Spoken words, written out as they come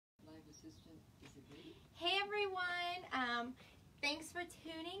Hey everyone, thanks for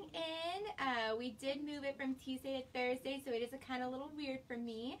tuning in. We did move it from Tuesday to Thursday, so it is a kind of little weird for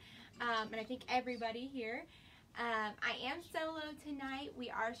me, and I think everybody here. I am solo tonight. We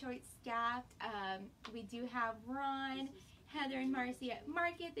are short-staffed. We do have Ron, Heather, and Marcy at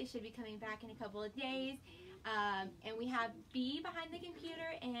market. They should be coming back in a couple of days. And we have B behind the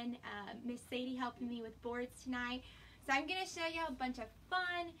computer and Miss Sadie helping me with boards tonight. So I'm going to show you a bunch of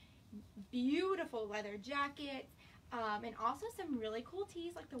fun, beautiful leather jackets, and also some really cool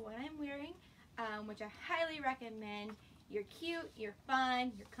tees like the one I'm wearing, which I highly recommend. You're cute, you're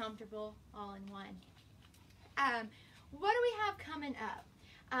fun, you're comfortable, all in one. What do we have coming up?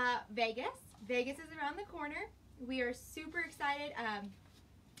 Vegas. Vegas is around the corner. We are super excited.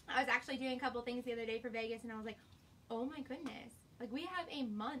 I was actually doing a couple things the other day for Vegas, and I was like, oh my goodness. Like, we have a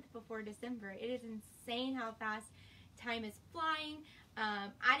month before December. It is insane how fast time is flying.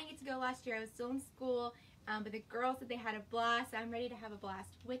 I didn't get to go last year. I was still in school, but the girls said they had a blast. So I'm ready to have a blast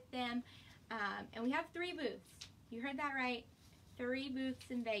with them. And we have 3 booths. You heard that right. 3 booths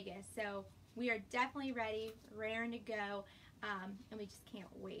in Vegas. So we are definitely ready, raring to go, and we just can't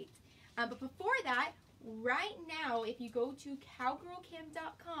wait. But before that, right now, if you go to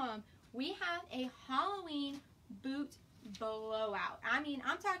cowgirlkim.com, we have a Halloween boot blowout. I mean,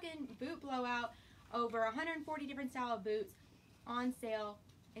 I'm talking boot blowout, over 140 different style of boots on sale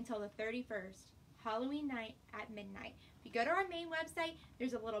until the 31st, Halloween night at midnight. If you go to our main website,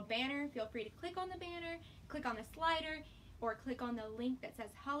 there's a little banner. Feel free to click on the banner, click on the slider, or click on the link that says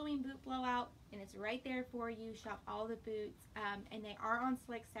Halloween boot blowout, and it's right there for you. Shop all the boots, and they are on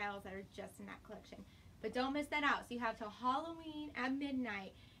select styles that are just in that collection. But don't miss that out. So you have till Halloween at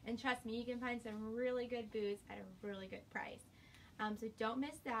midnight, and trust me, you can find some really good boots at a really good price. So don't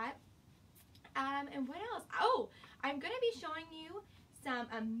miss that. And what else? Oh, I'm going to be showing you some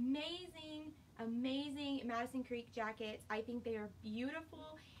amazing, amazing Madison Creek jackets. I think they are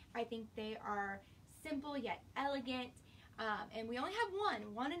beautiful. I think they are simple yet elegant. And we only have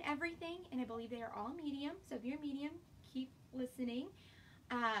one in everything, and I believe they are all medium. So if you're medium, keep listening.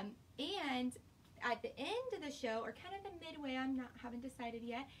 And at the end of the show, or kind of the midway, haven't decided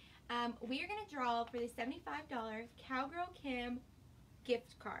yet, we are going to draw for the $75 Cowgirl Kim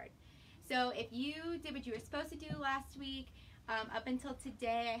gift card. So if you did what you were supposed to do last week, up until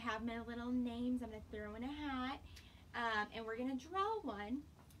today, I have my little names I'm going to throw in a hat, and we're going to draw one,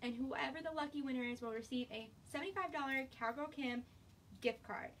 and whoever the lucky winner is will receive a $75 Cowgirl Kim gift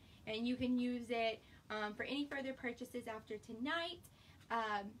card. And you can use it for any further purchases after tonight.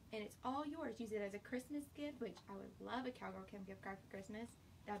 And it's all yours. Use it as a Christmas gift, which I would love a Cowgirl Kim gift card for Christmas.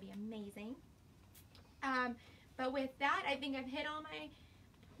 That would be amazing. But with that, I think I've hit all my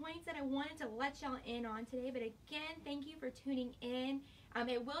points that I wanted to let y'all in on today. But again, thank you for tuning in.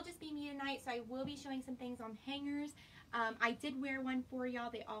 It will just be me tonight, so I will be showing some things on hangers. I did wear one for y'all.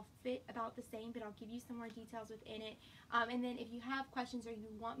 They all fit about the same, but I'll give you some more details within it. And then if you have questions or you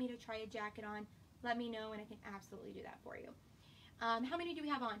want me to try a jacket on, let me know, and I can absolutely do that for you. How many do we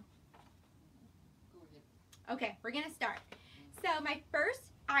have on? Go ahead. Okay, we're going to start. So my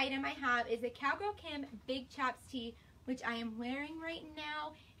first item I have is a Cowgirl Kim Big Chaps tee, which I am wearing right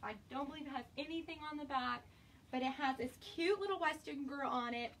now. I don't believe it has anything on the back, but it has this cute little Western girl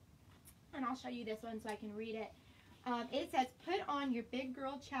on it. And I'll show you this one so I can read it. It says, put on your big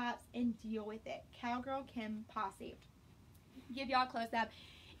girl chaps and deal with it. Cowgirl Kim Posse. Give y'all a close-up.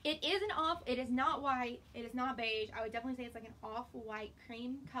 It is not white, it is not beige. I would definitely say it's like an off-white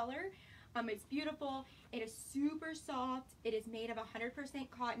cream color. It's beautiful. It is super soft. It is made of 100%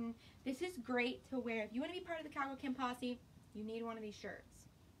 cotton. This is great to wear. If you want to be part of the Cowgirl Kim Posse, you need one of these shirts.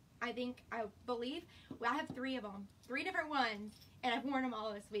 I believe, well, I have 3 of them, 3 different ones, and I've worn them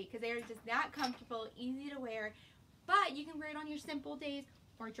all this week because they're just that comfortable, easy to wear. But you can wear it on your simple days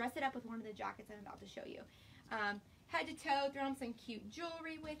or dress it up with one of the jackets I'm about to show you. Head to toe, throw on some cute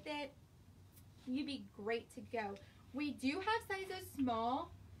jewelry with it. You'd be great to go. We do have sizes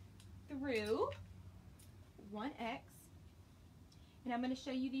small through 1X. And I'm going to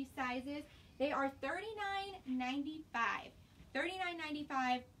show you these sizes. They are $39.95.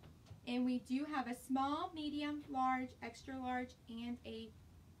 $39.95. And we do have a small, medium, large, extra large, and a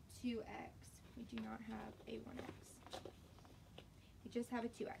 2X. We do not have a 1X. We just have a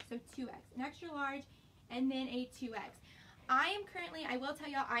 2X. So 2X. An extra large, and then a 2X. I will tell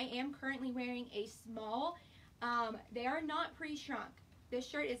y'all, I am currently wearing a small. They are not pre-shrunk. This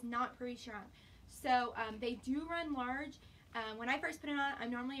shirt is not pre-shrunk. So they do run large. When I first put it on,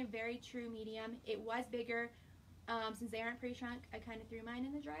 I'm normally a very true medium. It was bigger. Since they aren't pre-shrunk, I kind of threw mine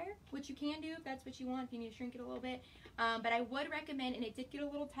in the dryer, which you can do if that's what you want, if you need to shrink it a little bit. But I would recommend, and it did get a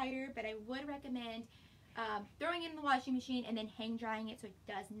little tighter, but I would recommend throwing it in the washing machine and then hang drying it so it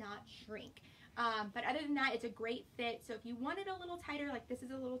does not shrink. But other than that, it's a great fit. So if you want it a little tighter, like this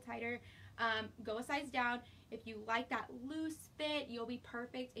is a little tighter, go a size down. If you like that loose fit, you'll be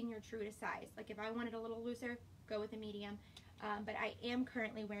perfect in your true to size. Like if I wanted a little looser, go with a medium. But I am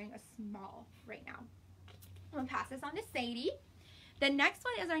currently wearing a small right now. I'm going to pass this on to Sadie. The next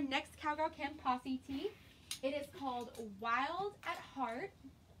one is our next Cowgirl Kim Posse tee. It is called Wild at Heart.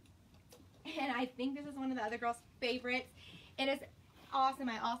 And I think this is one of the other girls' favorites. It is awesome.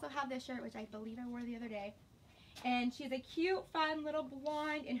 I also have this shirt, which I believe I wore the other day. And she's a cute, fun little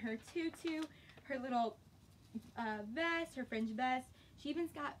blonde in her tutu, her little vest, her fringe vest. She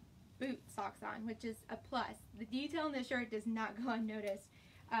even's got boot socks on, which is a plus. The detail in the shirt does not go unnoticed.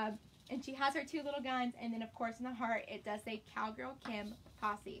 And she has her two little guns, and then of course in the heart it does say Cowgirl Kim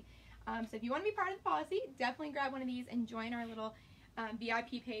Posse. So if you want to be part of the posse, definitely grab one of these and join our little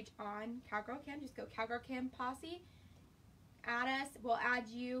VIP page on Cowgirl Kim. Just go Cowgirl Kim Posse. Add us. We'll add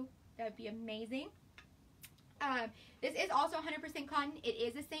you. That would be amazing. This is also 100% cotton. It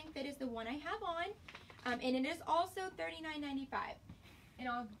is the same fit as the one I have on. And it is also $39.95. And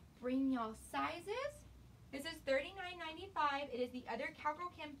I'll bring y'all sizes. This is $39.95. It is the other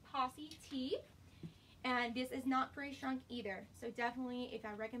Cowgirl Kim Posse tee. And this is not pre-shrunk either. So definitely, if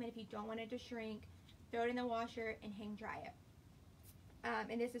I recommend, if you don't want it to shrink, throw it in the washer and hang dry it.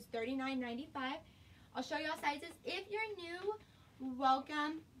 And this is $39.95. I'll show y'all sizes. If you're new,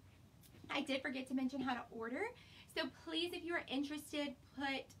 welcome. I did forget to mention how to order. So please, if you are interested,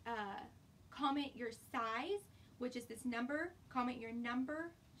 put comment your size, which is this number. Comment your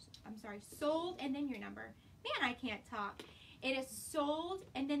number. I'm sorry, sold and then your number. Man, I can't talk. It is sold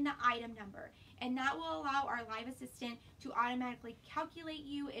and then the item number. And that will allow our live assistant to automatically calculate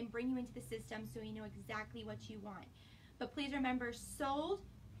you and bring you into the system so you know exactly what you want. But please remember, sold,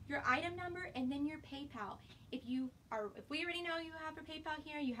 your item number, and then your PayPal. If we already know you have a PayPal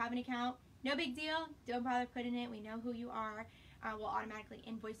here, you have an account, no big deal. Don't bother putting it. We know who you are. We'll automatically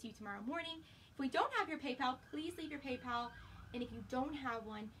invoice you tomorrow morning. If we don't have your PayPal, please leave your PayPal. And if you don't have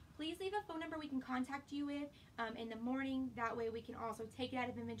one, please leave a phone number we can contact you with in the morning. That way we can also take it out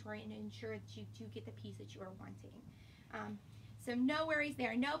of inventory and ensure that you do get the piece that you are wanting. So no worries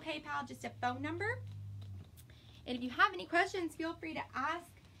there. No PayPal, just a phone number. And if you have any questions, feel free to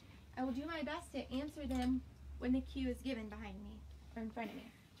ask. I will do my best to answer them when the cue is given behind me or in front of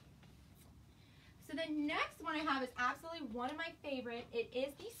me. So the next one I have is absolutely one of my favorite. It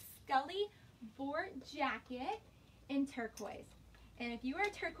is the Scully Board Jacket in turquoise. And if you are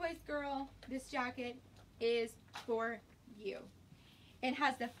a turquoise girl, this jacket is for you. It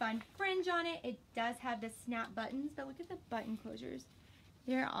has the fun fringe on it. It does have the snap buttons, but look at the button closures.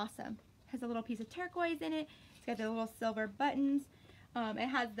 They're awesome. It has a little piece of turquoise in it. It's got the little silver buttons. It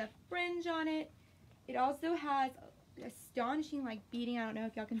has the fringe on it. It also has astonishing like beading. I don't know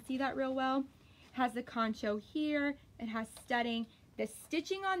if y'all can see that real well. It has the concho here. It has studding. The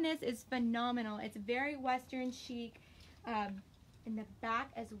stitching on this is phenomenal. It's very Western chic. In the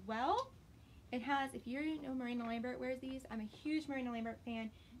back as well, it has, if you know Marina Lambert wears these, I'm a huge Marina Lambert fan.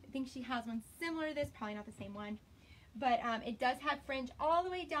 I think she has one similar to this, probably not the same one. But it does have fringe all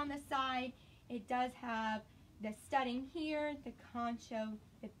the way down the side. It does have the studding here, the concho,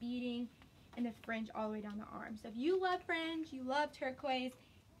 the beading, and the fringe all the way down the arm. So if you love fringe, you love turquoise,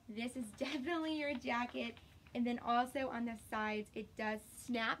 this is definitely your jacket. And then also on the sides, it does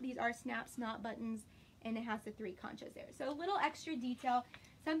snap. These are snap buttons. And it has the 3 conchos there. So a little extra detail,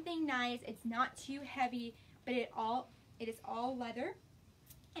 something nice. It's not too heavy, but it is all leather.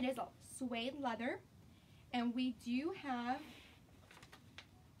 It is all suede leather. And we do have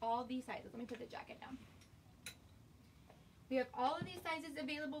all these sizes. Let me put the jacket down. We have all of these sizes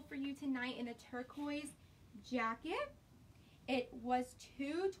available for you tonight in the turquoise jacket. It was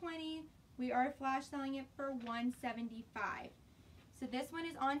 $220. We are flash selling it for $175. So this one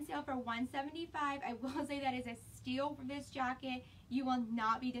is on sale for $175. I will say that is a steal for this jacket. You will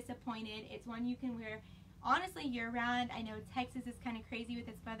not be disappointed. It's one you can wear honestly year-round. I know Texas is kind of crazy with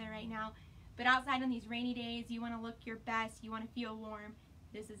its weather right now, but outside on these rainy days, you want to look your best, you want to feel warm,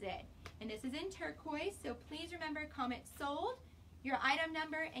 this is it. And this is in turquoise, so please remember, comment sold, your item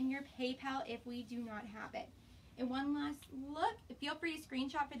number, and your PayPal if we do not have it. And one last look, feel free to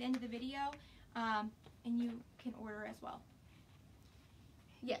screenshot for the end of the video, and you can order as well.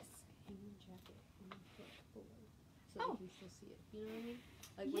 Yes. So you should see it. You know what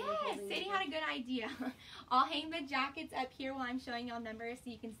I mean? Like yes, Sadie had a good idea. I'll hang the jackets up here while I'm showing y'all numbers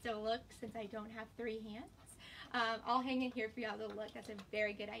so you can still look since I don't have 3 hands. I'll hang it here for y'all to look. That's a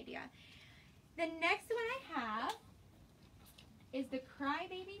very good idea. The next one I have is the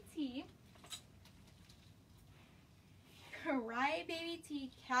Crybaby Tee. Crybaby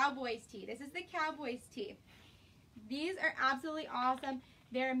Tee Cowboys Tee. This is the Cowboys Tee. These are absolutely awesome.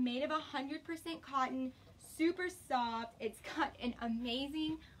 They're made of 100% cotton, super soft. It's got an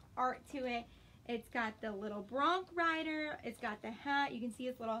amazing art to it. It's got the little bronc rider. It's got the hat. You can see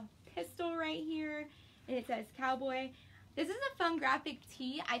his little pistol right here. And it says cowboy. This is a fun graphic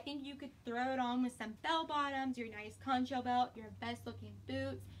tee. I think you could throw it on with some bell bottoms, your nice concho belt, your best looking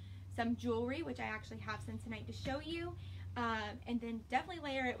boots, some jewelry, which I actually have some tonight to show you. And then definitely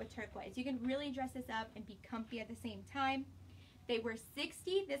layer it with turquoise. You can really dress this up and be comfy at the same time. They were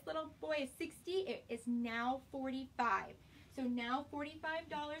 $60. This little boy is $60. It is now $45. So now $45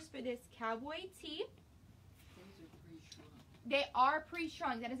 for this cowboy tee. Those are pre-shrunk. They are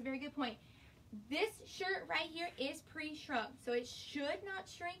pre-shrunk. That is a very good point. This shirt right here is pre-shrunk, so it should not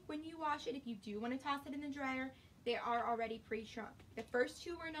shrink when you wash it. If you do want to toss it in the dryer, they are already pre-shrunk. The first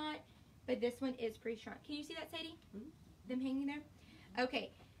two were not, but this one is pre-shrunk. Can you see that, Sadie? Mm-hmm. Them hanging there?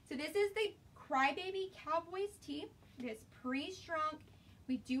 Okay, so this is the Crybaby Cowboys tee. It is pre-shrunk.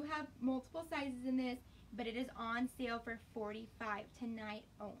 We do have multiple sizes in this, but it is on sale for $45 tonight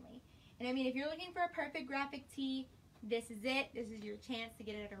only. And I mean, if you're looking for a perfect graphic tee, this is it. This is your chance to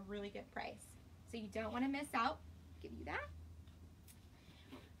get it at a really good price. So you don't want to miss out. Give you that.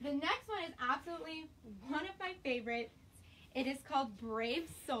 The next one is absolutely one of my favorites. It is called Brave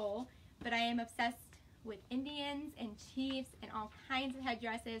Soul, but I am obsessed with Indians and chiefs and all kinds of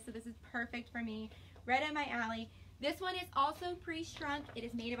headdresses, so this is perfect for me. Right up my alley. This one is also pre-shrunk. It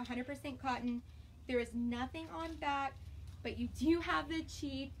is made of 100% cotton. There is nothing on back, but you do have the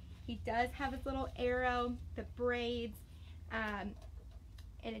chief. He does have his little arrow, the braids,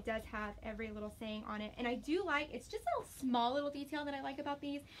 and it does have every little saying on it. And I do like, it's just a small little detail that I like about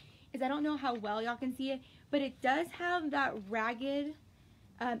these, is I don't know how well y'all can see it, but it does have that ragged,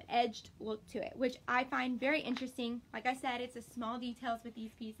 edged look to it, which I find very interesting. Like I said, it's the small details with these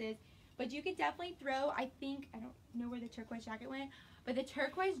pieces, but you could definitely throw, I think, I don't know where the turquoise jacket went, but the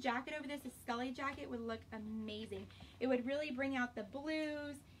turquoise jacket over this, the Scully jacket, would look amazing. It would really bring out the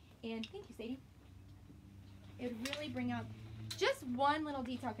blues, and thank you, Sadie. It would really bring out, just one little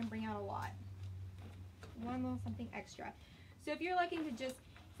detail can bring out a lot. One little something extra. So if you're looking to just,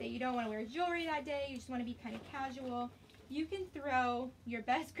 say you don't want to wear jewelry that day, you just want to be kind of casual, you can throw your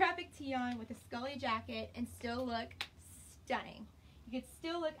best graphic tee on with a Scully jacket and still look stunning. You could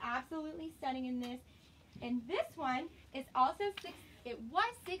still look absolutely stunning in this. And this one is also it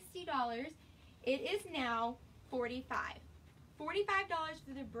was $60. It is now $45. $45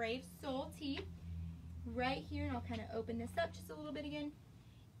 for the Brave Soul tee. Right here, and I'll kind of open this up just a little bit again.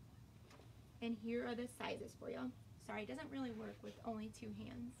 And here are the sizes for y'all. Sorry, it doesn't really work with only two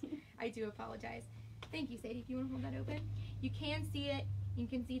hands. I do apologize. Thank you, Sadie. If you want to hold that open, you can see it. You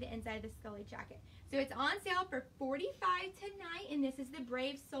can see the inside of the Scully jacket. So it's on sale for $45 tonight, and this is the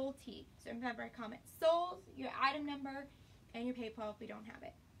Brave Soul tee. So remember, comment Souls, your item number, and your PayPal if we don't have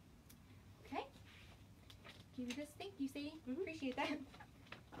it. Okay? Give you this. Thank you, Sadie. Appreciate that.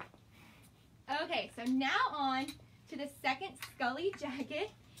 Okay, so now on to the second Scully jacket.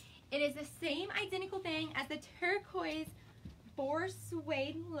 It is the same identical thing as the turquoise boar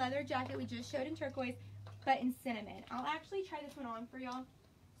suede leather jacket we just showed in turquoise, but in cinnamon. I'll actually try this one on for y'all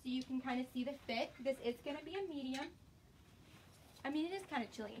so you can kind of see the fit. This is going to be a medium. I mean, it is kind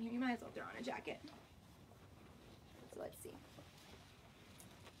of chilly in here. You might as well throw on a jacket. So let's see.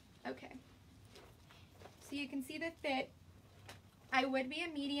 Okay. So you can see the fit. I would be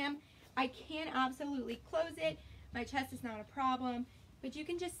a medium. I can absolutely close it. My chest is not a problem, but you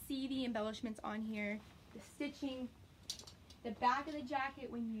can just see the embellishments on here. The stitching, the back of the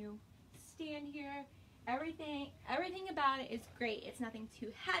jacket when you stand here, everything about it is great. It's nothing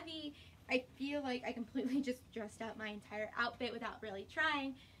too heavy. I feel like I completely just dressed out my entire outfit without really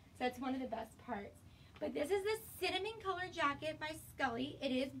trying, so that's one of the best parts. But this is the cinnamon color jacket by Scully.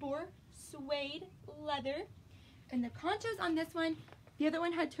 It is boar suede leather, and the conchos on this one, the other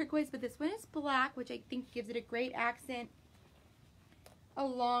one had turquoise, but this one is black, which I think gives it a great accent,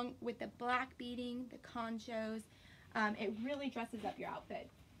 along with the black beading, the conchos. It really dresses up your outfit.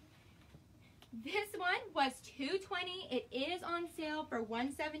 This one was $220. It is on sale for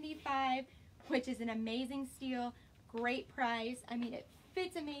 $175, which is an amazing steal. Great price. I mean, it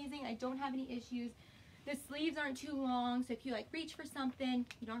fits amazing. I don't have any issues. The sleeves aren't too long, so if you like reach for something,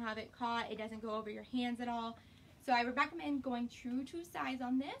 you don't have it caught. It doesn't go over your hands at all. So I would recommend going true to size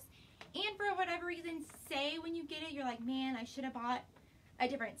on this. And for whatever reason, say when you get it, you're like, man, I should have bought a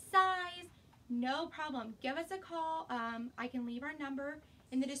different size. no problem. Give us a call. I can leave our number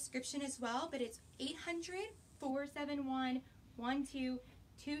in the description as well, but it's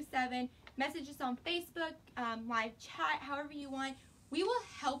 800-471-1227. Message us on Facebook, live chat, however you want. We will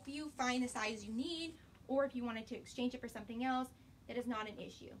help you find the size you need, or if you wanted to exchange it for something else, that is not an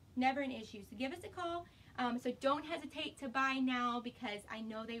issue. Never an issue. So give us a call. So don't hesitate to buy now, because I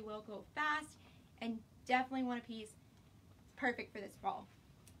know they will go fast, and definitely want a piece. Perfect for this fall.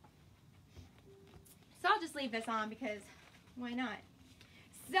 So I'll just leave this on because why not?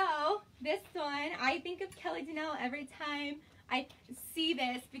 So this one, I think of Kelly Donnell every time I see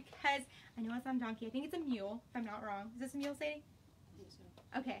this, because I know it's on donkey. I think it's a mule, if I'm not wrong. Is this a mule, Sadie?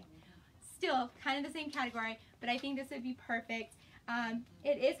 Okay. Still kind of the same category, but I think this would be perfect.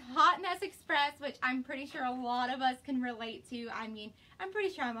 It is Hot Mess Express, which I'm pretty sure a lot of us can relate to. I mean, I'm pretty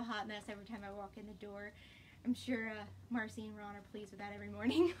sure I'm a hot mess every time I walk in the door. I'm sure Marcy and Ron are pleased with that every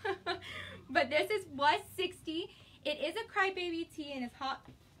morning. But this was $60. It is a crybaby tee, and it's Hot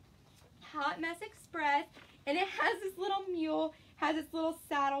Mess Express. And it has this little mule, has this little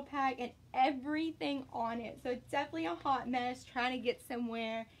saddle pack, and everything on it. So it's definitely a hot mess, trying to get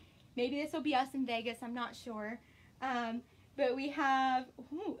somewhere. Maybe this will be us in Vegas, I'm not sure. But we have,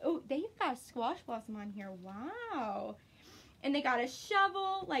 oh, they've got a squash blossom on here. Wow. And they got a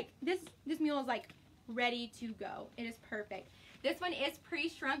shovel. Like, this mule is like ready to go. It is perfect. This one is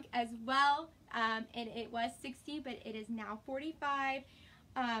pre-shrunk as well, and it was $60, but it is now $45.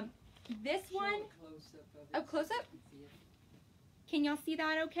 This one, a close-up? Can y'all see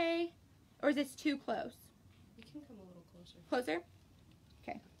that okay? Or is this too close? You can come a little closer. Closer?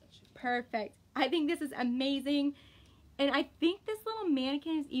 Okay. Perfect. I think this is amazing. And I think this little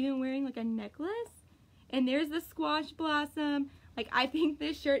mannequin is even wearing like a necklace. And there's the squash blossom. Like, I think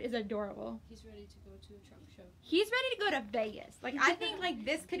this shirt is adorable. He's ready to go to a trunk show. He's ready to go to Vegas. Like, I think like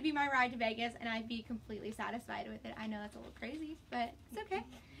this could be my ride to Vegas, and I'd be completely satisfied with it. I know that's a little crazy, but it's okay.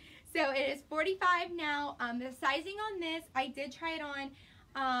 So it is $45 now. The sizing on this, I did try it on.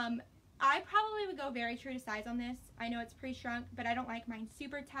 I probably would go very true to size on this. I know it's pre-shrunk, but I don't like mine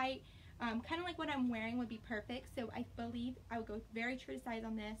super tight. Kind of like what I'm wearing would be perfect. So I believe I would go very true to size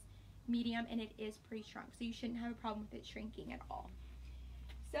on this. Medium, and it is pre-shrunk, so you shouldn't have a problem with it shrinking at all.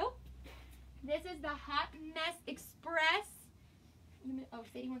 So this is the Hot Mess Express. Oh,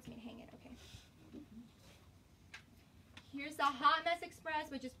 Sadie wants me to hang it. Okay. Here's the Hot Mess Express,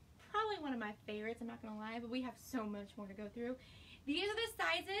 which is probably one of my favorites, I'm not gonna lie, but we have so much more to go through. These are the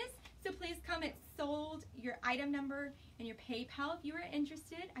sizes, so please comment sold, your item number, and your PayPal if you are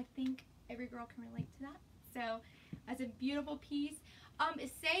interested. I think every girl can relate to that. So that's a beautiful piece.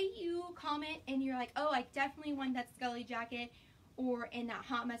 Say you comment and you're like, oh, I definitely want that Scully jacket or in that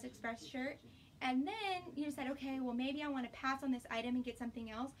Hot Mess Express shirt, and then you decide, okay, well, maybe I want to pass on this item and get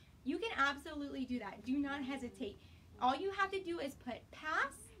something else. You can absolutely do that. Do not hesitate. All you have to do is put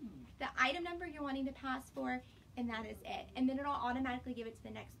pass, the item number you're wanting to pass for, and that is it. And then it'll automatically give it to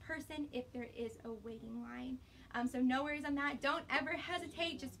the next person if there is a waiting line. So no worries on that. Don't ever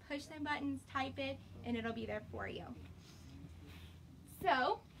hesitate. Just push them buttons, type it, and it'll be there for you.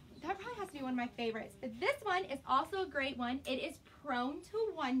 So that probably has to be one of my favorites. This one is also a great one. It is Prone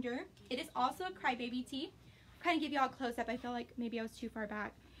to Wonder. It is also a crybaby tee. I'll kind of give you all a close-up. I feel like maybe I was too far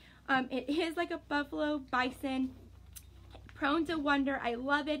back. It is like a buffalo bison. Prone to Wonder. I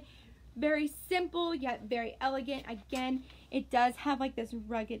love it. Very simple yet very elegant. Again, it does have like this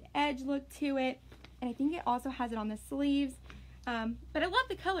rugged edge look to it, and I think it also has it on the sleeves. But I love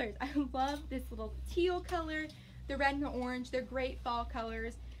the colors. I love this little teal color, the red and the orange. They're great fall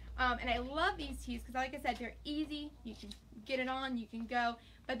colors. And I love these tees because, like I said, they're easy. You can get it on, you can go,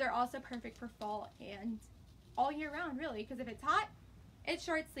 but they're also perfect for fall and all year round, really, because if it's hot, it's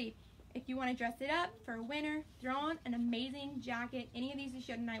short sleeve. If you want to dress it up for winter, throw on an amazing jacket. Any of these you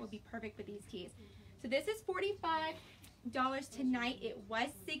showed tonight would be perfect with these tees. So this is $45 tonight. It was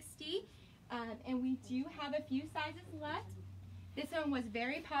 $60, and we do have a few sizes left. This one was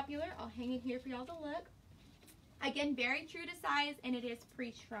very popular. I'll hang it here for y'all to look. Again, very true to size, and it is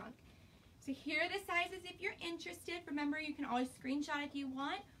pre-shrunk. So here are the sizes if you're interested. Remember, you can always screenshot if you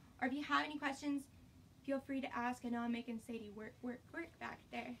want, or if you have any questions, feel free to ask. I know I'm making Sadie work back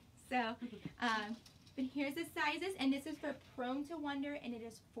there. So, but here's the sizes, and this is for Prone to Wonder, and it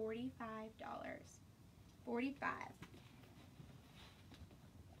is $45. $45.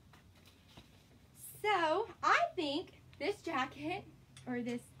 So, I think this jacket, or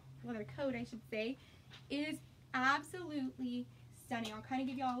this leather coat, I should say, is absolutely stunning. I'll kind of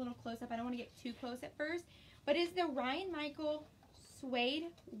give you all a little close-up. I don't want to get too close at first, but it's the Ryan Michael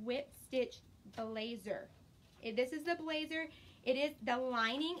Suede Whip Stitch Blazer. This is the blazer. The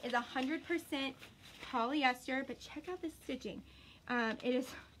lining is 100% polyester, but check out the stitching. It is,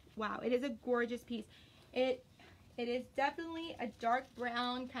 wow, it is a gorgeous piece. It is definitely a dark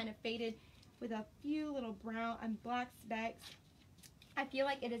brown, kind of faded with a few little brown and black specks. I feel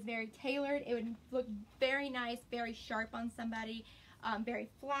like it is very tailored. It would look very nice, very sharp on somebody, very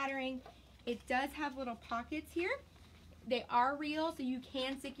flattering. It does have little pockets here. They are real, so you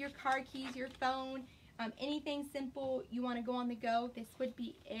can stick your car keys, your phone, anything simple you want to go on the go. This would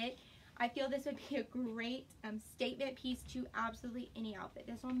be it. I feel this would be a great statement piece to absolutely any outfit.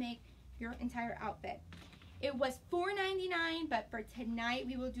 This will make your entire outfit. It was $4.99, but for tonight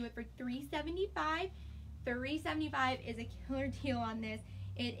we will do it for $3.75. $3.75 is a killer deal on this.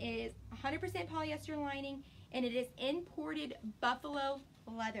 It is 100% polyester lining, and it is imported buffalo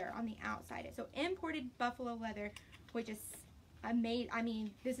leather on the outside. So imported buffalo leather, which is amazing. I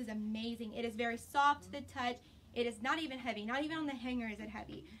mean, this is amazing. It is very soft to the touch. It is not even heavy. Not even on the hanger is it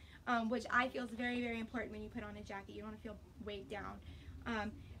heavy, which I feel is very, very important when you put on a jacket. You don't want to feel weighed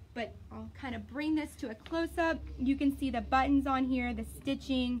down. But I'll kind of bring this to a close-up. You can see the buttons on here, the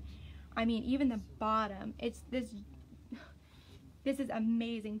stitching. I mean, even the bottom. This is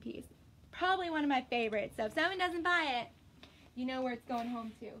amazing piece. Probably one of my favorites. So if someone doesn't buy it, you know where it's going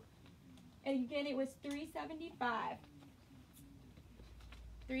home to. And again, it was $3.75.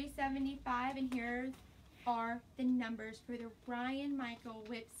 $3.75, and here are the numbers for the Ryan Michael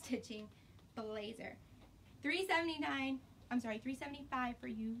whip stitching blazer. $3.79. I'm sorry, $3.75 for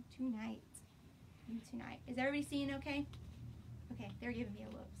you tonight. Is everybody seeing okay? Okay, they're giving me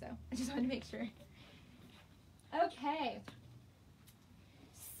a look, so I just wanted to make sure. Okay.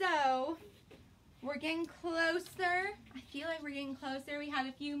 So, we're getting closer. I feel like we're getting closer. We have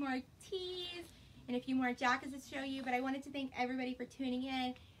a few more tees and a few more jackets to show you, but I wanted to thank everybody for tuning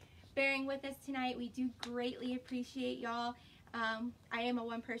in, bearing with us tonight. We do greatly appreciate y'all. I am a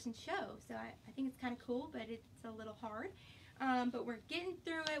one-person show, so I think it's kind of cool, but it's a little hard. But we're getting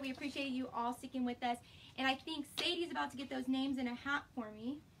through it. We appreciate you all sticking with us. And I think Sadie's about to get those names in a hat for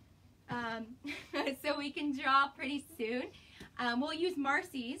me, so we can draw pretty soon. We'll use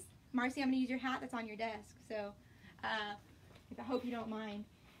Marcy's. Marcy, I'm going to use your hat that's on your desk, so I hope you don't mind.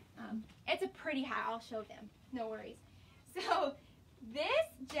 It's a pretty hat. I'll show them. No worries. So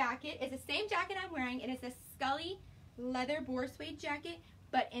this jacket is the same jacket I'm wearing. It is a Scully leather boar suede jacket,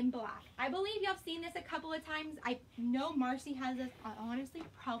 but in black. I believe y'all have seen this a couple of times. I know Marcy has this, honestly,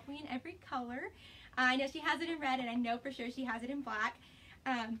 probably in every color. I know she has it in red, and I know for sure she has it in black.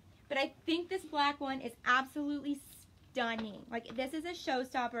 But I think this black one is absolutely stunning. Like, this is a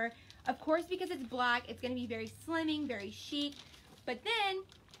showstopper. Of course, because it's black, it's going to be very slimming, very chic. But then,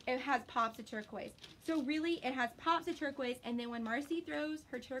 it has pops of turquoise. So really, it has pops of turquoise, and then when Marcy throws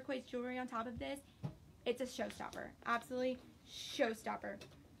her turquoise jewelry on top of this, it's a showstopper. Absolutely showstopper.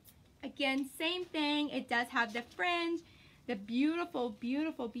 Again, same thing. It does have the fringe, the beautiful,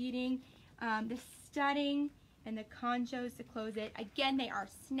 beautiful beading, the studding, and the conchos to close it. Again, they are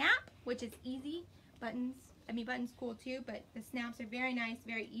snap, which is easy. Buttons cool too, but the snaps are very nice,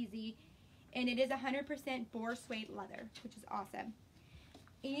 very easy. And it is 100% boar suede leather, which is awesome.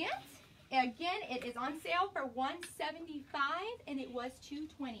 And again, it is on sale for $175, and it was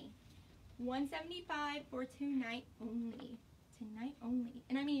 $220. $175 for tonight only. Tonight only.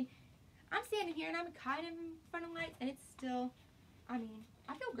 And I mean, I'm standing here and I'm kind of in front of lights, and it's still, I mean,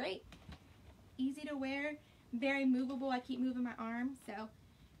 I feel great. Easy to wear, very movable. I keep moving my arm, so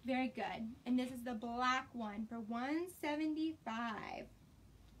very good. And this is the black one for $175.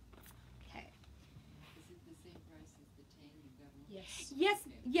 Okay. Is it the same price as the tan you got one? Yes. Yes,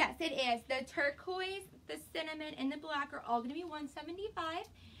 yes, it is. The turquoise, the cinnamon, and the black are all going to be $175.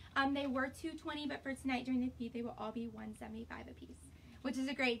 They were $220, but for tonight during the feed, they will all be $175 a piece, which is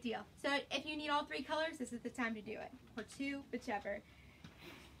a great deal. So if you need all three colors, this is the time to do it, or two, whichever.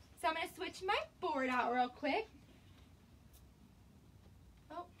 So I'm going to switch my board out real quick.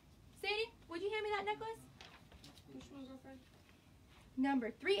 Oh, Sadie, would you hand me that necklace? Which one, girlfriend?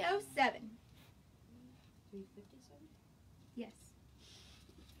 Number 307. 357? Yes.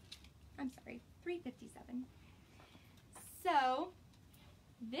 I'm sorry, 357. So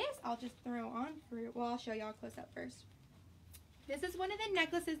this I'll just throw on for, well, I'll show y'all close up first. This is one of the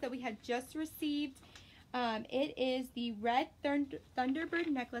necklaces that we had just received. It is the red Thunderbird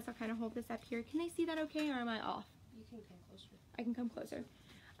necklace. I'll kind of hold this up here. Can they see that okay, or am I off? You can come closer. I can come closer.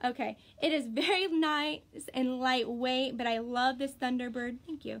 Okay. It is very nice and lightweight, but I love this Thunderbird.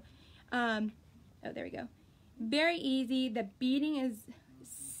 Thank you. Oh, there we go. Very easy. The beading is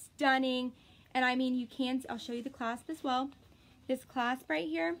stunning. And I mean, you can, I'll show you the clasp as well. This clasp right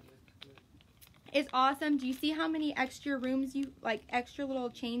here, is awesome. Do you see how many extra rooms you, like extra little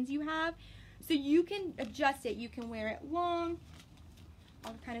chains you have? So you can adjust it. You can wear it long.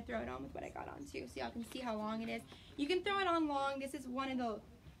 I'll kind of throw it on with what I got on too, so y'all can see how long it is. You can throw it on long. This is one of the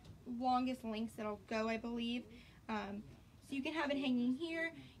longest lengths that'll go, I believe. So you can have it hanging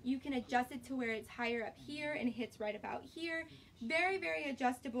here. You can adjust it to where it's higher up here and it hits right about here. Very, very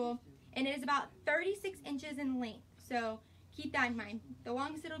adjustable. And it is about 36 inches in length. So keep that in mind. The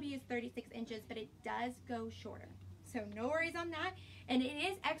longest it'll be is 36 inches, but it does go shorter. So no worries on that. And it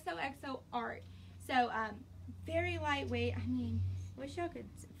is XOXO art. So very lightweight. I mean, I wish y'all could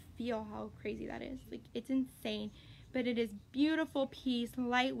feel how crazy that is. Like, it's insane. But it is beautiful piece,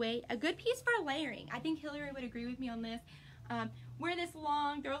 lightweight. A good piece for layering. I think Hillary would agree with me on this. Wear this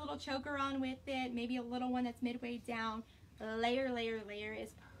long, throw a little choker on with it, maybe a little one that's midway down. Layer, layer, layer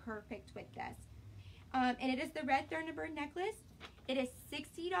is perfect with this. And it is the red Thunderbird necklace. It is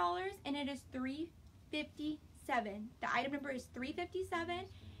 $60 and it is $357. The item number is $357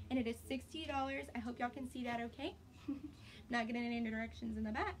 and it is $60. I hope y'all can see that okay. Not getting any directions in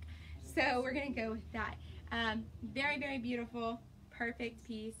the back. So we're gonna go with that. Very, very beautiful, perfect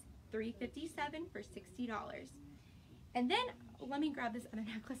piece. $357 for $60. And then let me grab this other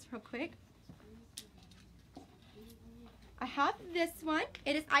necklace real quick. I have this one.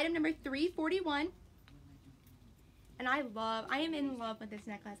 It is item number 341. And I am in love with this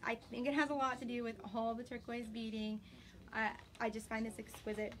necklace. I think it has a lot to do with all the turquoise beading. I just find this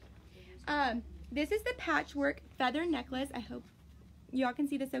exquisite. This is the patchwork feather necklace. I hope y'all can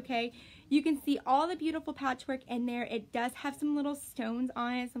see this okay. You can see all the beautiful patchwork in there. It does have some little stones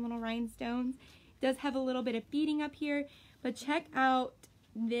on it, some little rhinestones. It does have a little bit of beading up here. But check out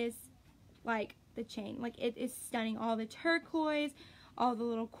this, like, the chain. Like, it is stunning. All the turquoise, all the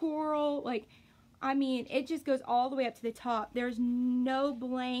little coral. Like, I mean, it just goes all the way up to the top. There's no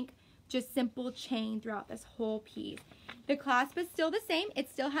blank, just simple chain throughout this whole piece. The clasp is still the same. It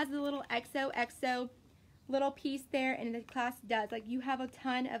still has the little XOXO little piece there, and the clasp does. Like, you have a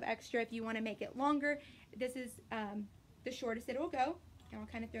ton of extra if you want to make it longer. This is the shortest it will go. And I'll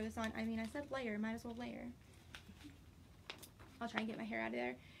kind of throw this on. I mean, I said layer. Might as well layer. I'll try and get my hair out of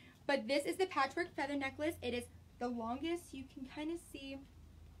there. But this is the patchwork feather necklace. It is the longest. You can kind of see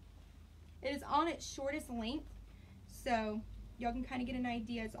it is on its shortest length. So y'all can kind of get an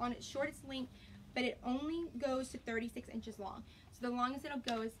idea. It's on its shortest length, but it only goes to 36 inches long. So the longest it'll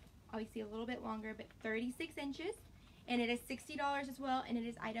go is obviously a little bit longer, but 36 inches. And it is $60 as well, and it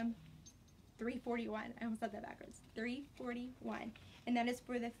is item 341. I almost said that backwards. 341. And that is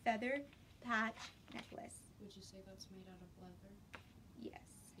for the feather patch necklace. Would you say that's made out of leather? Yes.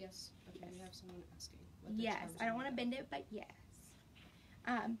 Yes. Okay, Yes. we have someone asking. Yes. I don't want to bend it, but yes.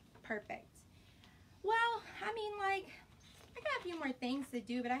 Perfect. Well, I mean, like, I got a few more things to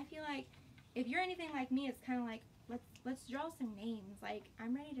do, but I feel like if you're anything like me, it's kind of like, let's draw some names. Like,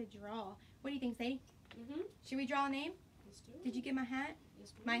 I'm ready to draw. What do you think, Sadie? Mm-hmm. Should we draw a name? Let's do it. Did you get my hat?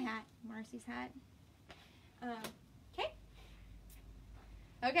 Yes, My hat. Marcy's hat. Okay.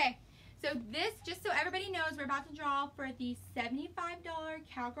 Okay. So this, just so everybody knows, we're about to draw for the $75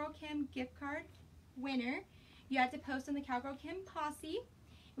 Cowgirl Kim gift card winner. You have to post on the Cowgirl Kim Posse.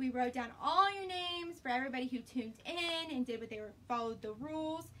 We wrote down all your names for everybody who tuned in and did what they were, followed the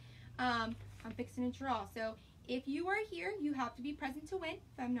rules. I'm fixing to draw. So if you are here, you have to be present to win.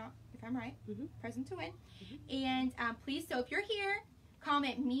 If I'm right, present to win. And please, so if you're here,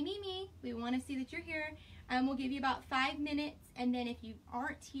 comment me. We want to see that you're here. We'll give you about 5 minutes, and then if you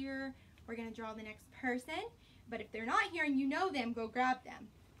aren't here, we're gonna draw the next person. But if they're not here and you know them, go grab them.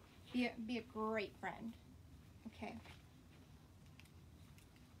 Be a great friend. Okay.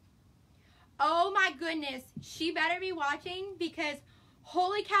 Oh my goodness, she better be watching, because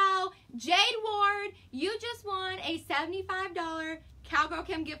holy cow, Jade Ward, you just won a $75 Cowgirl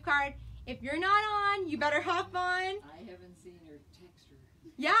Kim gift card. If you're not on, you better hop on. I haven't seen her text her.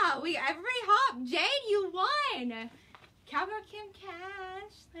 Yeah, everybody hop. Jade, you won. Cowgirl Kim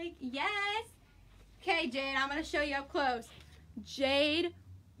cash. Like, yes. Okay, Jade, I'm going to show you up close. Jade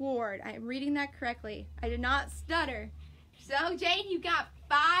Ward. I'm reading that correctly. I did not stutter. So, Jade, you got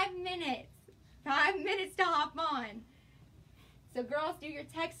 5 minutes. 5 minutes to hop on. So, girls, do your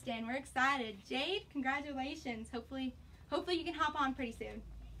texting. We're excited. Jade, congratulations. Hopefully you can hop on pretty soon.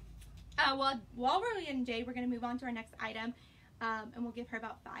 Well, while we're in Jade, we're going to move on to our next item. And we'll give her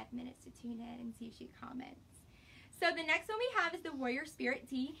about 5 minutes to tune in and see if she comments. So the next one we have is the Warrior Spirit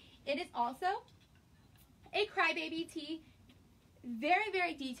tee. It is also a crybaby tee. Very,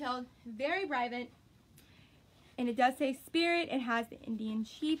 very detailed, very vibrant. And it does say Spirit. It has the Indian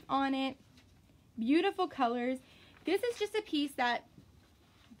chief on it. Beautiful colors. This is just a piece that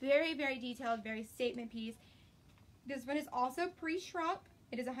Very, very detailed, very statement piece. This one is also pre-shrunk.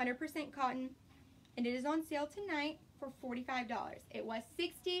 It is 100% cotton, and it is on sale tonight for $45. It was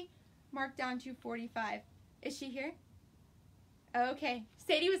 $60, marked down to $45. Is she here? Okay.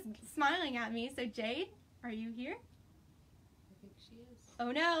 Sadie was smiling at me. So Jade, are you here? I think she is.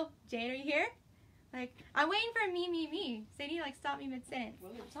 Oh no, Jade, are you here? Like, I'm waiting for me. Sadie, like, stop me mid-sentence.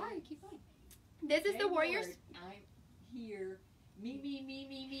 Well, I'm sorry, keep going. This is the Warriors. I'm here.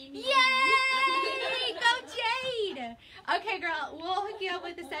 Me. Yay! Go Jade! Okay, girl, we'll hook you up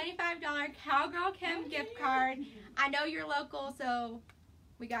with the $75 Cowgirl Kim gift card. I know you're local, so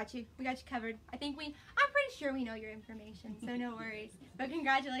we got you. We got you covered. I'm pretty sure we know your information, so no worries. But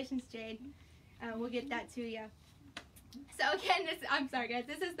congratulations, Jade. We'll get that to you. So again, I'm sorry guys,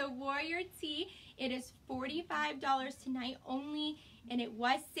 this is the Warrior Tee. It is $45 tonight only, and it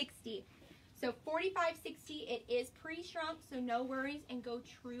was $60. So $45, $60, it is pre-shrunk, so no worries, and go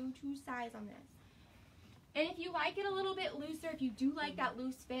true to size on this. And if you like it a little bit looser, if you do like that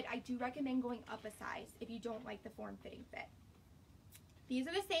loose fit, I do recommend going up a size if you don't like the form-fitting fit. These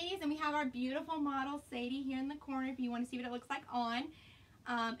are the Sadies, and we have our beautiful model Sadie here in the corner if you want to see what it looks like on.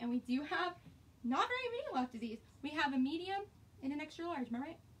 And we do have not very many left of these. We have a medium and an extra large, am I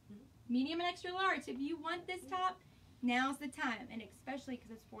right? Medium and extra large. If you want this top, now's the time, and especially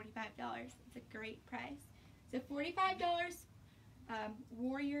because it's $45. It's a great price. So $45,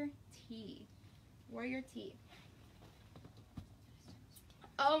 Warrior Tee. Warrior Tee.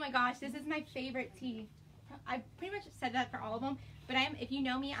 Oh my gosh, this is my favorite tee. I pretty much said that for all of them, but if you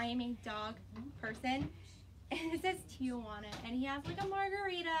know me, I am a dog person. And it says Tijuana, and he has like a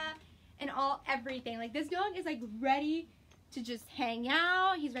margarita and everything. Like, this dog is like ready to just hang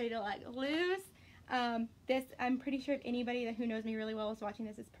out. He's ready to like loose. This, I'm pretty sure if anybody who knows me really well is watching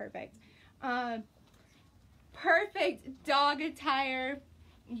this, is perfect. Perfect dog attire.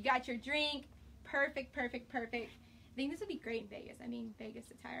 You got your drink. Perfect. I think this would be great in Vegas. I mean, Vegas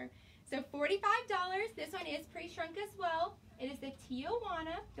attire. So $45. This one is pre-shrunk as well. It is the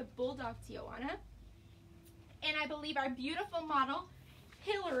Tijuana, the Bulldog Tijuana. And I believe our beautiful model,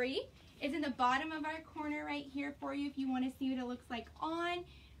 Hillary, is in the bottom of our corner right here for you if you want to see what it looks like on,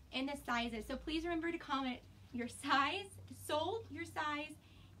 and the sizes. So please remember to comment your size, sold, your size,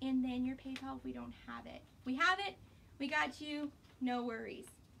 and then your PayPal if we don't have it. We have it. We got you. No worries.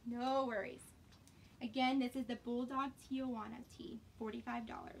 No worries. Again, this is the Bulldog Tijuana tee, $45.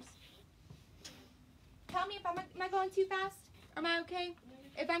 Tell me if am I going too fast? Am I okay?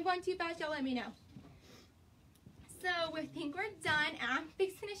 If I'm going too fast, y'all let me know. So we think we're done. I'm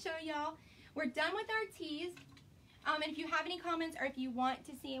fixing to show y'all. We're done with our tees. And if you have any comments or if you want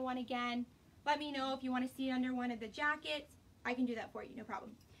to see one again, let me know. If you want to see it under one of the jackets, I can do that for you, no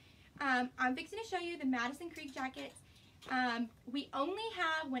problem. I'm fixing to show you the Madison Creek jackets. We only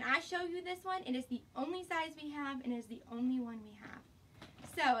have, when I show you this one, it is the only size we have, and it is the only one we have.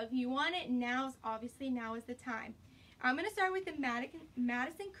 So if you want it, now is the time. I'm going to start with the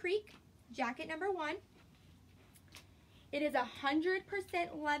Madison Creek jacket number 1. It is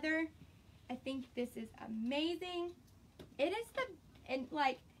 100% leather. I think this is amazing. It is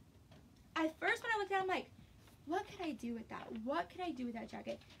at first when I looked at it, I'm like, what could I do with that? What could I do with that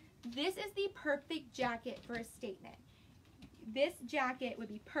jacket? This is the perfect jacket for a statement. This jacket would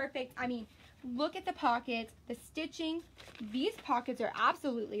be perfect. I mean, look at the pockets, the stitching. These pockets are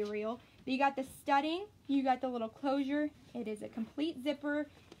absolutely real. But you got the studding, you got the little closure. It is a complete zipper.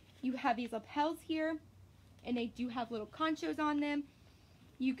 You have these lapels here, and they do have little conchos on them.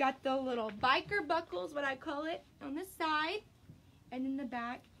 You got the little biker buckles, what I call it, on the side. And in the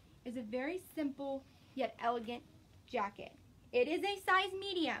back is a very simple yet elegant jacket. It is a size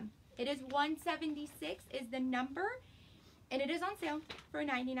medium. It is 176 is the number, and it is on sale for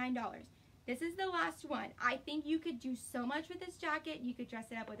 $99. This is the last one. I think you could do so much with this jacket. You could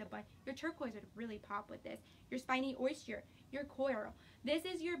dress it up with a bunch. Your turquoise would really pop with this. Your spiny oyster, your coral. This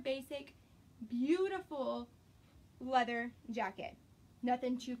is your basic, beautiful leather jacket.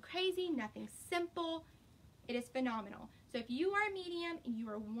 Nothing too crazy, nothing simple. It is phenomenal. So if you are medium and you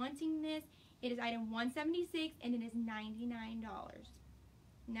are wanting this, it is item 176 and it is $99.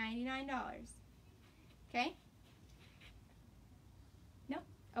 $99. Okay? No?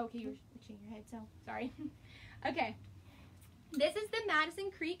 Okay, you were shaking your head, so sorry. Okay. This is the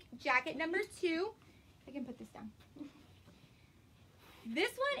Madison Creek jacket number 2. I can put this down.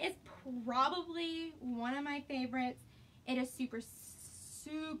 This one is probably one of my favorites. It is super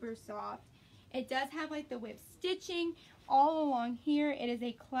soft. It does have like the whip stitching all along here. It is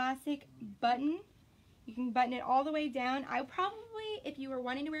a classic button. You can button it all the way down. I probably, if you were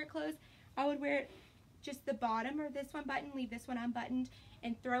wanting to wear it closed, I would wear it just the bottom or this one button, leave this one unbuttoned,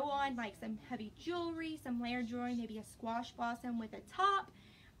 and throw on like some heavy jewelry, some layered jewelry, maybe a squash blossom with a top.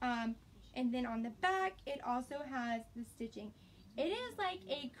 And then on the back, it also has the stitching. It is like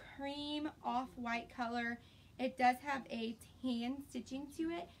a cream off-white color. It does have a tan stitching to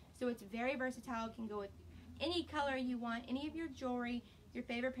it, so it's very versatile. It can go with any color you want, any of your jewelry, your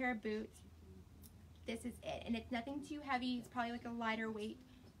favorite pair of boots. This is it, and it's nothing too heavy. It's probably like a lighter weight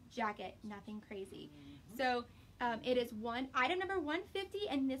jacket, nothing crazy. So it is item number 150,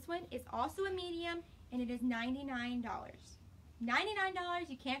 and this one is also a medium, and it is $99. $99,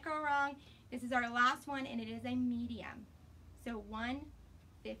 you can't go wrong. This is our last one, and it is a medium. So $150,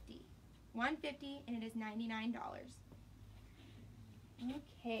 and it is $99.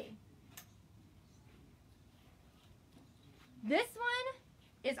 Okay. This one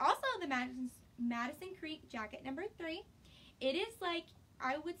is also the Madison Creek jacket number 3. It is like,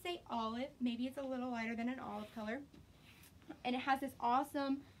 I would say olive. Maybe it's a little lighter than an olive color. And it has this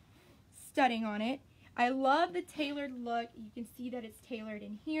awesome studding on it. I love the tailored look. You can see that it's tailored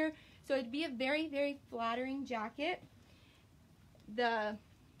in here. So it'd be a very, very flattering jacket. The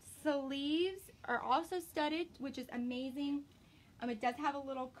sleeves are also studded, which is amazing. It does have a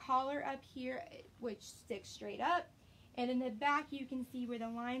little collar up here, which sticks straight up. And in the back, you can see where the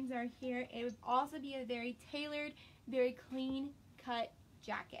lines are here. It would also be a very tailored, very clean cut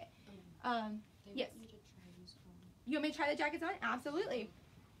jacket. Yes. You want me to try the jackets on? Absolutely.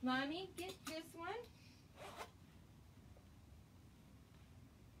 Let me get this one.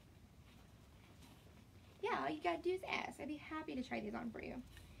 Yeah, all you gotta do is ask. I'd be happy to try these on for you. And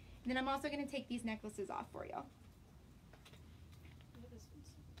then I'm also gonna take these necklaces off for you.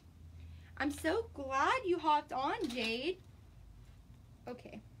 I'm so glad you hopped on, Jade.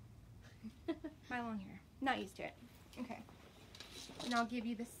 Okay. My long hair. Not used to it. Okay. And I'll give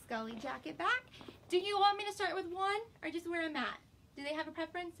you the Scully jacket back. Do you want me to start with one or just wear a mat? Do they have a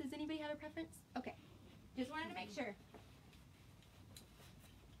preference? Does anybody have a preference? Okay. Just wanted to make sure.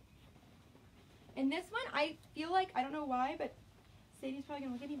 And this one, I feel like, I don't know why, but Sadie's probably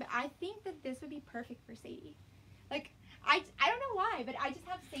going to look at me, but I think that this would be perfect for Sadie. Like, I don't know why, but I just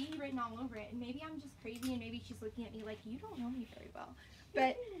have Sadie written all over it. And maybe I'm just crazy and maybe she's looking at me like, you don't know me very well.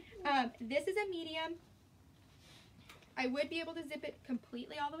 But this is a medium. I would be able to zip it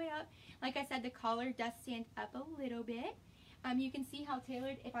completely all the way up. Like I said, the collar does stand up a little bit. You can see how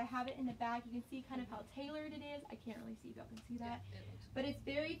tailored, if I have it in the back, you can see kind of how tailored it is. I can't really see if y'all can see that. But it's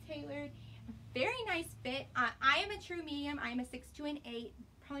very tailored. Very nice fit. I am a true medium. I am a 6'2" and 8,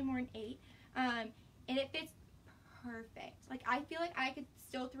 probably more an 8. And it fits perfect. Like, I feel like I could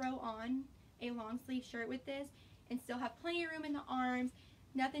still throw on a long sleeve shirt with this and still have plenty of room in the arms.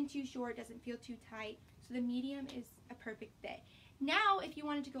 Nothing too short, doesn't feel too tight. So the medium is a perfect fit. Now, if you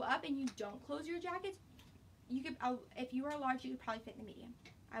wanted to go up and you don't close your jackets, you could. If you were a large, you could probably fit in the medium.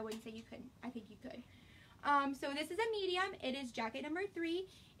 I wouldn't say you couldn't. I think you could. So this is a medium. It is jacket number 3,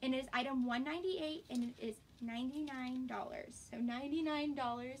 and it is item 198, and it is $99. So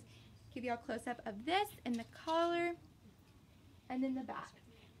 $99. Give you a close up of this and the collar, and then the back.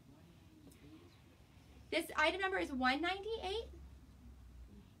 This item number is 198,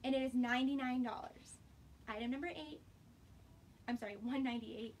 and it is $99. Item number 8. I'm sorry,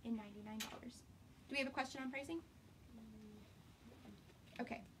 198 and $99. Do we have a question on pricing?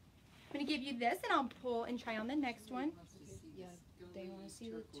 Okay. I'm going to give you this, and I'll pull and try on the next one. Yeah, they want to see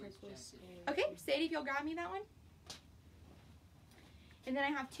the turquoise. Okay, Sadie, if you'll grab me that one. And then I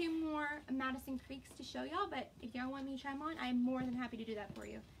have 2 more Madison Creeks to show y'all, but if y'all want me to try them on, I'm more than happy to do that for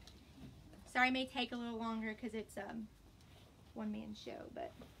you. Sorry, it may take a little longer because it's one-man show,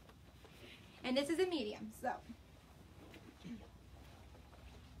 but... And this is a medium, so...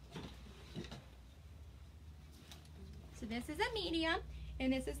 So this is a medium,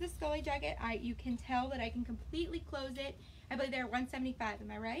 and this is the Scully jacket. You can tell that I can completely close it. I believe they're $175,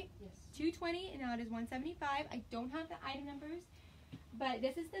 am I right? Yes. $220, and now it is $175. I don't have the item numbers, but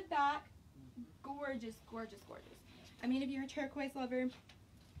this is the back. Gorgeous, gorgeous, gorgeous. I mean, if you're a turquoise lover,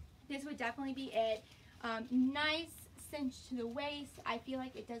 this would definitely be it. Nice cinch to the waist. I feel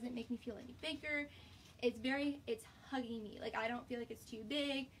like it doesn't make me feel any bigger. It's hugging me. Like, I don't feel like it's too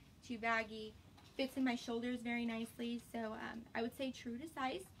big, too baggy. Fits in my shoulders very nicely, so I would say true to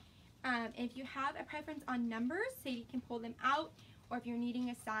size. If you have a preference on numbers, so you can pull them out, or if you're needing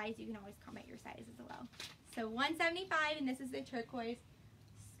a size, you can always comment your size as well. So $175, and this is the turquoise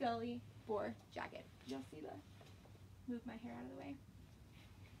Scully 4 jacket. Y'all see the? Move my hair out of the way,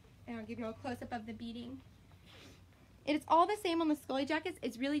 and I'll give you a close-up of the beading. It's all the same on the Scully jackets.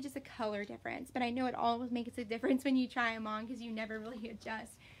 It's really just a color difference, but I know it always makes a difference when you try them on because you never really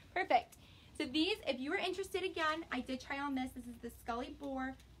adjust. Perfect. So these, if you are interested, again, I did try on this. This is the Scully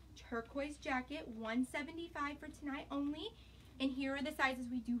Boar turquoise jacket, $175 for tonight only. And here are the sizes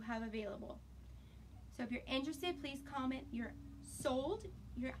we do have available. So if you're interested, please comment your sold,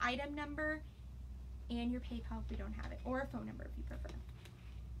 your item number, and your PayPal if we don't have it, or a phone number if you prefer.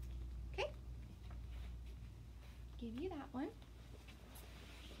 Okay? Give you that one.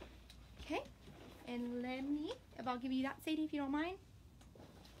 Okay? And let me, if I'll give you that, Sadie, if you don't mind.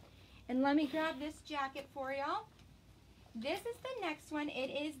 And let me grab this jacket for y'all. This is the next one. It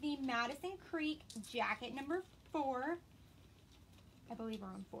is the Madison Creek jacket number 4. I believe we're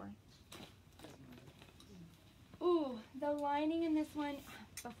on 4. Ooh, the lining in this one,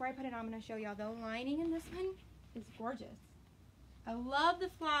 before I put it on, I'm going to show y'all. The lining in this one is gorgeous. I love the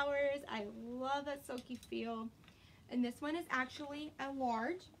flowers. I love that silky feel. And this one is actually a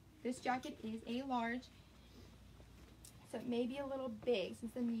large. This jacket is a large. So it may be a little big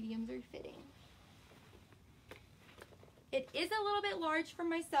since the mediums are fitting. It is a little bit large for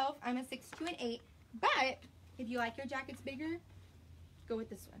myself. I'm a 6'2" and 8. But if you like your jackets bigger, go with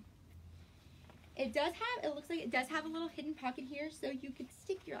this one. It does have, it looks like it does have a little hidden pocket here, so you could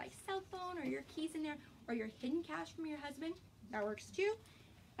stick your like cell phone or your keys in there, or your hidden cash from your husband. That works too.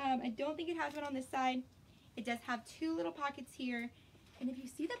 I don't think it has one on this side. It does have 2 little pockets here, and if you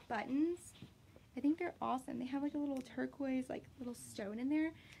see the buttons, I think they're awesome. They have like a little turquoise, like little stone in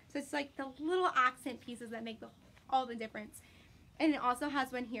there. So it's like the little accent pieces that make all the difference. And it also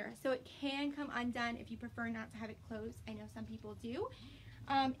has one here, so it can come undone if you prefer not to have it closed. I know some people do.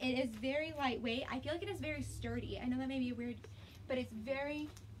 It is very lightweight. I feel like it is very sturdy. I know that may be weird, but it's very,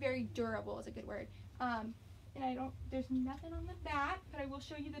 very durable is a good word. And there's nothing on the back, but I will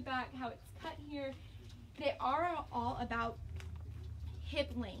show you the back, how it's cut here. They are all about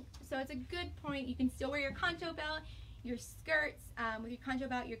hip length. So it's a good point. You can still wear your concho belt, your skirts, with your concho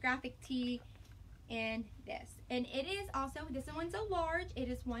belt, your graphic tee, and this. And it is also, this one's a large. It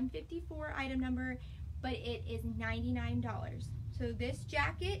is 154 item number, but it is $99. So this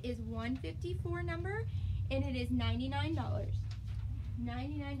jacket is 154 number, and it is $99.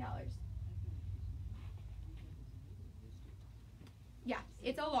 $99. Yeah,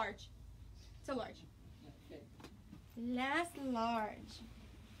 it's a large. It's a large. Last large.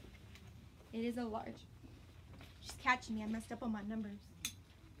 It is a large. She's catching me. I messed up on my numbers.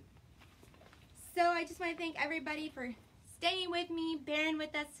 So I just want to thank everybody for staying with me, bearing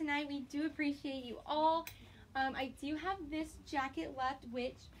with us tonight. We do appreciate you all. I do have this jacket left,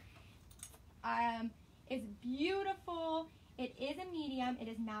 which is beautiful. It is a medium. It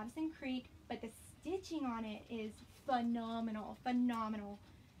is Madison Creek, but the stitching on it is phenomenal. Phenomenal.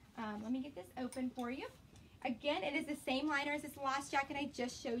 Let me get this open for you. Again, it is the same liner as this last jacket I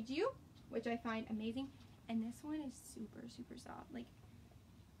just showed you, which I find amazing. And this one is super, super soft. Like,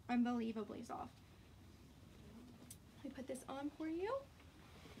 unbelievably soft. Let me put this on for you.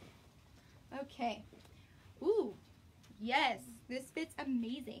 Okay. Ooh, yes, this fits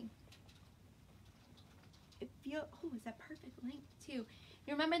amazing. It feels, oh, it's a perfect length too.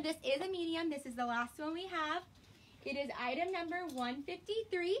 You remember this is a medium. This is the last one we have. It is item number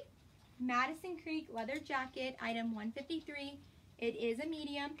 153, Madison Creek leather jacket, item 153. It is a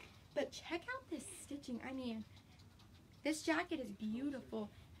medium, but check out this stitching. I mean, this jacket is beautiful.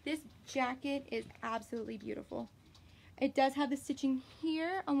 This jacket is absolutely beautiful. It does have the stitching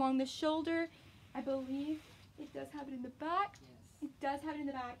here along the shoulder. I believe it does have it in the back. Yes. It does have it in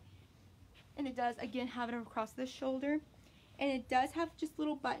the back. And it does, again, have it across the shoulder. And it does have just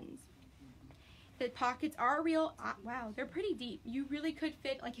little buttons. The pockets are real. Wow, they're pretty deep. You really could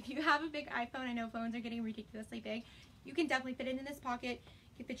fit, like if you have a big iPhone, I know phones are getting ridiculously big. You can definitely fit it in this pocket.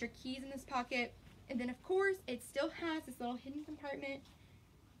 You can fit your keys in this pocket. And then, of course, it still has this little hidden compartment.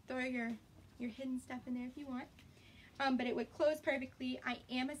 Throw your hidden stuff in there if you want. But it would close perfectly. I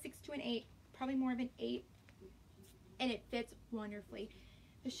am a 6'2" and 8, probably more of an 8. And it fits wonderfully.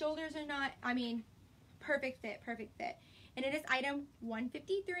 The shoulders are not, I mean, perfect fit, perfect fit. And it is item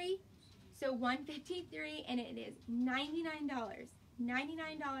 153. So 153, and it is $99.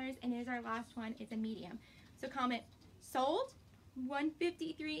 $99, and it is our last one. It's a medium. So comment sold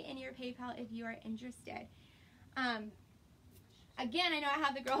 153 in your PayPal if you are interested. Again, I know I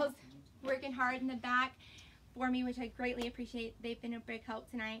have the girls working hard in the back for me, which I greatly appreciate. They've been a big help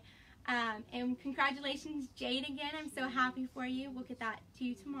tonight. And congratulations, Jade, again. I'm so happy for you. We'll get that to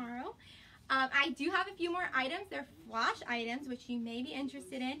you tomorrow. I do have a few more items. They're flash items, which you may be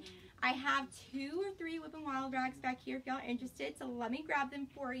interested in. I have 2 or 3 Whip and Wild rags back here if y'all are interested, so let me grab them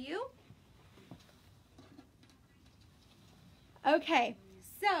for you. Okay,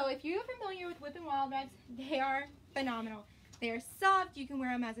 so if you're familiar with Whip and Wild rags, they are phenomenal. They are soft. You can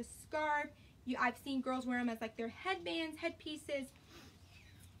wear them as a scarf. I've seen girls wear them as like their headbands, headpieces.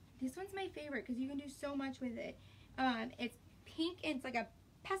 This one's my favorite because you can do so much with it. It's pink, and it's like a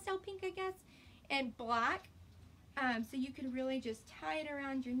pastel pink, I guess, and black. So you can really just tie it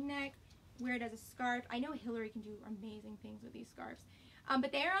around your neck, wear it as a scarf. I know Hillary can do amazing things with these scarves.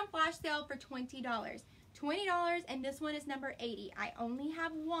 But they are on flash sale for $20. $20, and this one is number 80. I only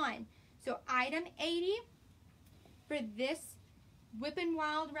have one. So item 80 for this Whip and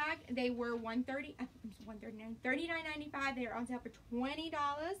Wild rag, they were $39.95. They are on sale for $20.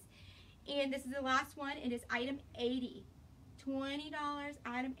 And this is the last one. It is item 80. $20,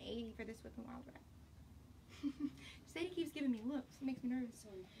 item 80 for this Whip and Wild rag. Sadie keeps giving me looks. It makes me nervous.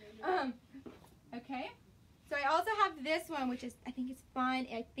 Okay. So I also have this one, which is, I think it's fun.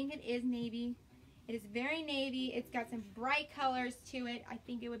 I think it is navy. It is very navy. It's got some bright colors to it. I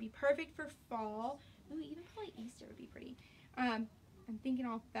think it would be perfect for fall. Ooh, even probably Easter would be pretty. I'm thinking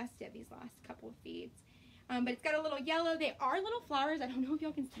all festive these last couple of feeds. But it's got a little yellow. They are little flowers. I don't know if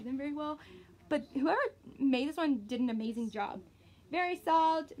y'all can see them very well. But whoever made this one did an amazing job. Very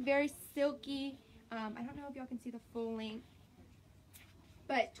soft, very silky. I don't know if y'all can see the full length.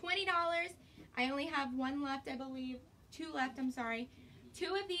 But $20. I only have one left, I believe. Two left, I'm sorry.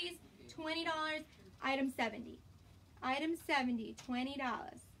 Two of these, $20. Item 70. Item 70, $20.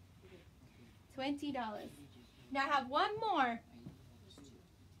 $20. Now I have one more.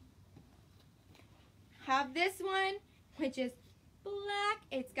 Have this one, which is black.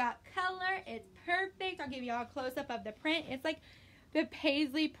 It's got color. It's perfect. I'll give you all a close-up of the print. It's like the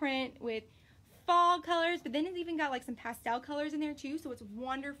paisley print with fall colors, but then it's even got like some pastel colors in there too, so it's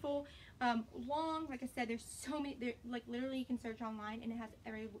wonderful. Long, like I said, there's so many, like literally you can search online and it has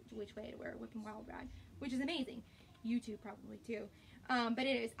every which way to wear a Whip and Wild rag, which is amazing. YouTube probably too. But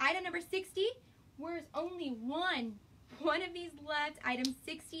it is item number 60. There's only one of these left. Item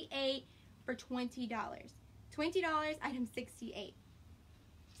 68 for $20. $20, item 68.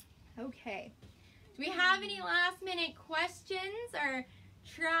 Okay. Do we have any last minute questions or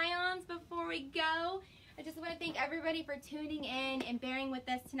try-ons before we go? I just want to thank everybody for tuning in and bearing with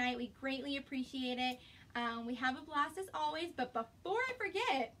us tonight. We greatly appreciate it. We have a blast as always, but before I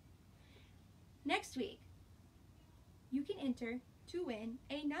forget, next week you can enter to win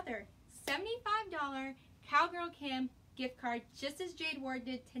another $75 Cowgirl Kim gift card, just as Jade Ward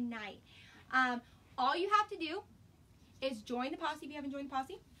did tonight. All you have to do is join the posse if you haven't joined the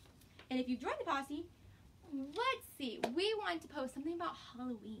posse. And if you've joined the posse, let's see, we want to post something about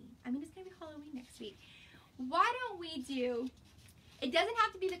Halloween. I mean, it's going to be Halloween next week. Why don't we do, it doesn't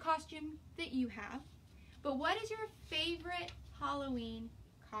have to be the costume that you have, but what is your favorite Halloween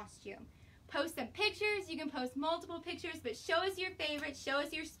costume? Post some pictures. You can post multiple pictures, but show us your favorite. Show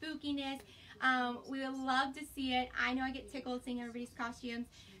us your spookiness. We would love to see it. I know I get tickled seeing everybody's costumes.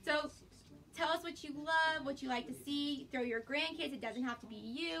 So tell us what you love, what you like to see. Throw your grandkids. It doesn't have to be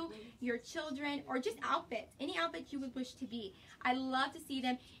you, your children, or just outfits. Any outfits you would wish to be. I love to see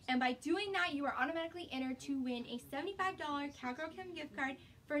them. And by doing that, you are automatically entered to win a $75 Cowgirl Kim gift card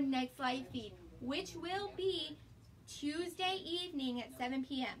for next live feed, which will be Tuesday evening at 7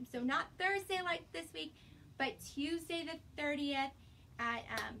 p.m. So not Thursday like this week, but Tuesday the 30th at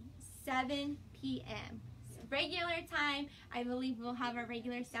 7 p.m. Regular time. I believe we'll have our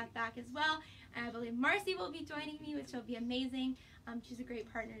regular staff back as well. And I believe Marcy will be joining me, which will be amazing. She's a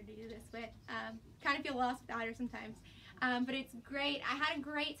great partner to do this with. Kind of feel lost without her sometimes. But it's great. I had a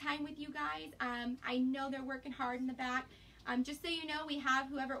great time with you guys. I know they're working hard in the back. Just so you know, we have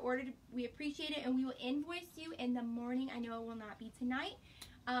whoever ordered, we appreciate it, and we will invoice you in the morning. I know it will not be tonight.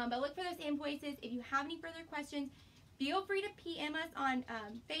 But look for those invoices. If you have any further questions, feel free to PM us on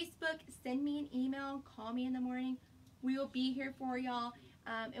Facebook, send me an email, call me in the morning. We will be here for y'all,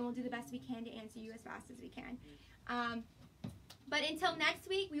 and we'll do the best we can to answer you as fast as we can. But until next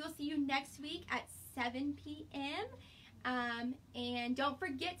week, we will see you next week at 7 p.m. And don't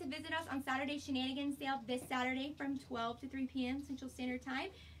forget to visit us on Saturday Shenanigans Sale this Saturday from 12 to 3 p.m. Central Standard Time.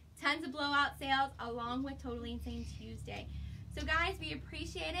 Tons of blowout sales along with Totally Insane Tuesday. So guys, we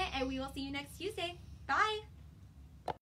appreciate it, and we will see you next Tuesday. Bye!